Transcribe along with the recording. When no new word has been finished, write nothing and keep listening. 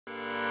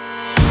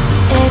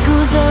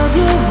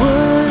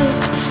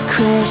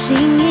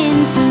crashing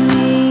into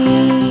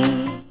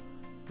me.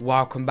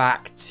 Welcome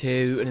back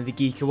to another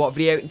GeekaWhat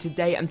video, and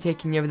today I'm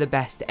taking you over the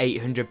best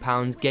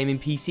 £800 gaming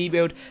PC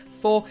build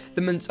for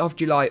the months of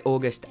July,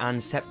 August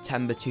and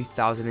September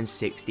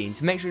 2016.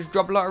 So make sure to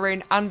drop a like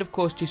around and of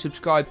course to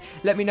subscribe.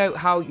 Let me know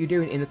how you're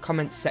doing in the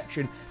comments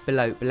section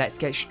below, but let's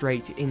get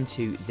straight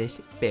into this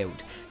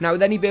build. Now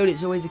with any build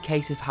it's always a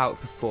case of how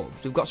it performs.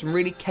 We've got some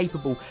really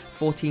capable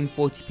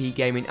 1440p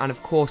gaming and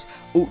of course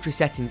ultra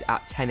settings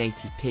at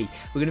 1080p.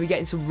 We're going to be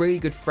getting some really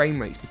good frame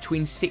rates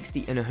between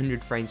 60 and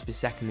 100 frames per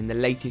second in the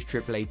latest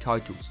AAA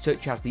titles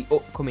such as the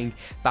upcoming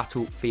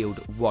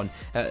Battlefield 1,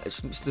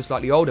 the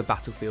slightly older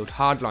Battlefield,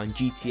 Hardline,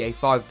 GTA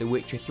 5, The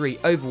Witcher 3,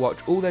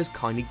 Overwatch, all those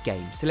kind of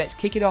games. So let's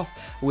kick it off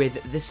with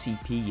the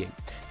CPU.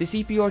 The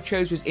CPU I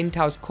chose was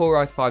Intel's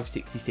Core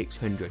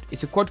i5-6600.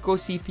 It's a quad-core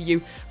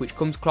CPU which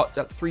comes clocked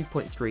at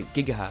 3.3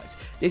 GHz.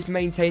 This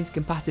maintains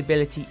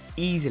compatibility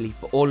easily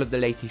for all of the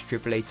latest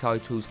AAA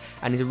titles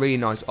and is a really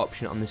nice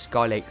option on the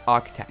Skylake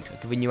architecture,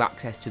 giving you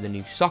access to the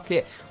new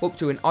socket, up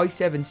to an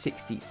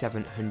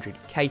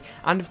i7-6700K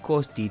and of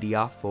course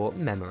DDR4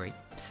 memory.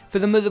 For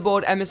the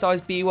motherboard,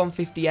 MSI's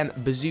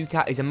B150M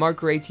Bazooka is a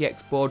micro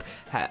ATX board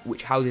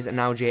which houses an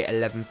LGA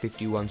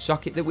 1151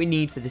 socket that we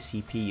need for the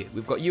CPU.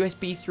 We've got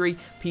USB 3,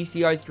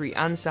 PCI 3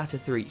 and SATA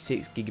 3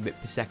 6GB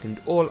per second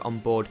all on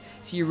board,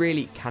 so you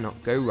really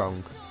cannot go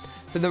wrong.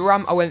 For the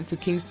RAM, I went for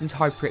Kingston's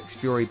HyperX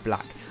Fury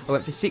Black. I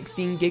went for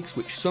 16 gigs,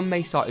 which some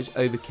may cite as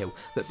overkill,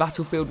 but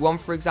Battlefield 1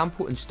 for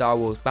example and Star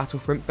Wars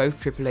Battlefront, both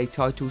AAA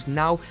titles,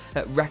 now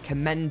the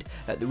recommended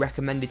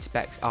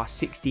specs are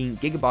 16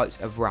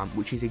 GB of RAM,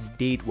 which is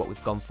indeed what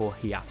we've gone for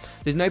here.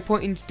 There's no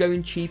point in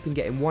going cheap and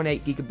getting one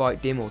 8GB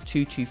DIMM or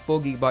two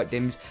 4GB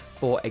DIMMs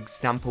for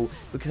example,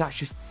 because that's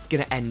just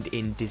going to end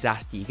in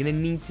disaster. You're going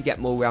to need to get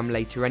more RAM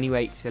later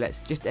anyway, so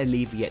let's just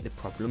alleviate the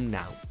problem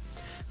now.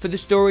 For the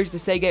storage, the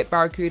Seagate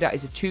Barracuda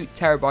is a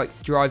 2TB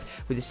drive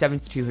with a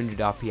 7200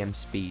 RPM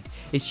speed.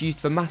 It's used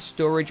for mass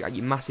storage at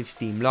your massive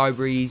Steam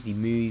libraries, your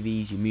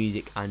movies, your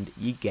music and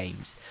your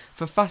games.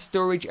 For fast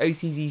storage,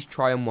 OCZ's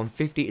Trion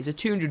 150 is a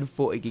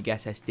 240GB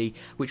SSD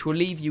which will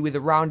leave you with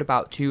around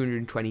about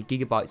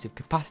 220GB of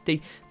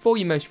capacity for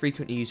your most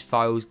frequently used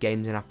files,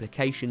 games and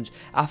applications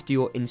after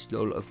your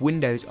install of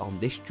Windows on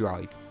this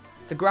drive.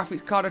 The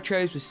graphics card I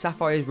chose was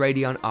Sapphire's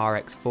Radeon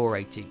RX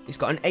 480. It's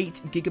got an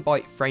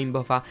 8GB frame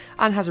buffer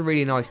and has a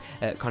really nice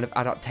kind of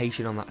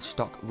adaptation on that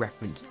stock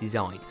reference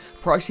design.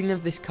 Pricing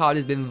of this card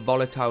has been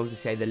volatile to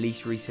say the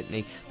least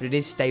recently, but it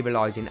is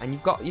stabilising and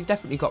you've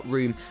definitely got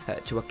room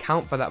to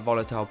account for that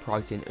volatile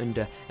pricing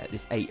under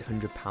this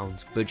 £800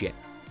 budget.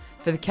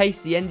 For the case,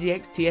 the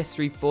NZX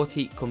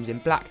TS340 comes in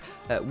black,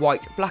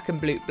 white, black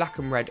and blue, black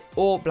and red,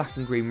 or black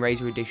and green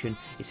Razor Edition.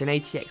 It's an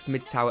ATX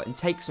mid-tower and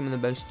takes some of the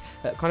most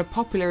kind of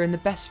popular and the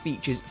best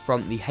features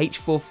from the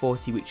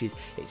H440, which is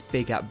its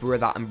bigger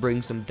brother, and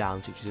brings them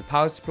down, such as a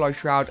power supply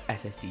shroud,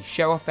 SSD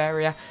show-off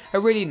area, a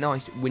really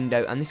nice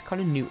window, and this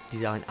kind of new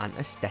design and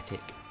aesthetic.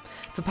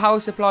 For power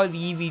supply,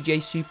 the EVGA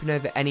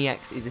Supernova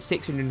NEX is a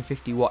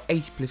 650W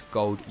 80+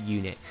 gold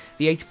unit.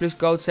 The 80+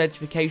 gold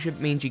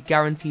certification means you're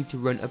guaranteed to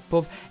run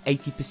above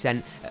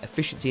 80%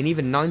 efficiency and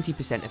even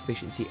 90%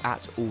 efficiency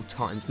at all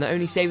times. Not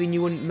only saving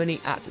you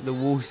money at the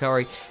wall,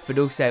 but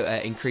also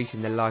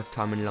increasing the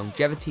lifetime and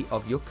longevity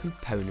of your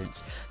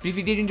components. But if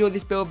you did enjoy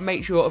this build,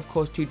 make sure of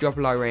course to drop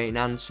a like rating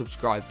and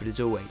subscribe. But as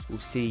always, we'll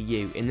see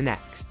you in the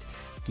next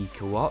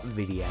GeekaWhat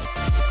video.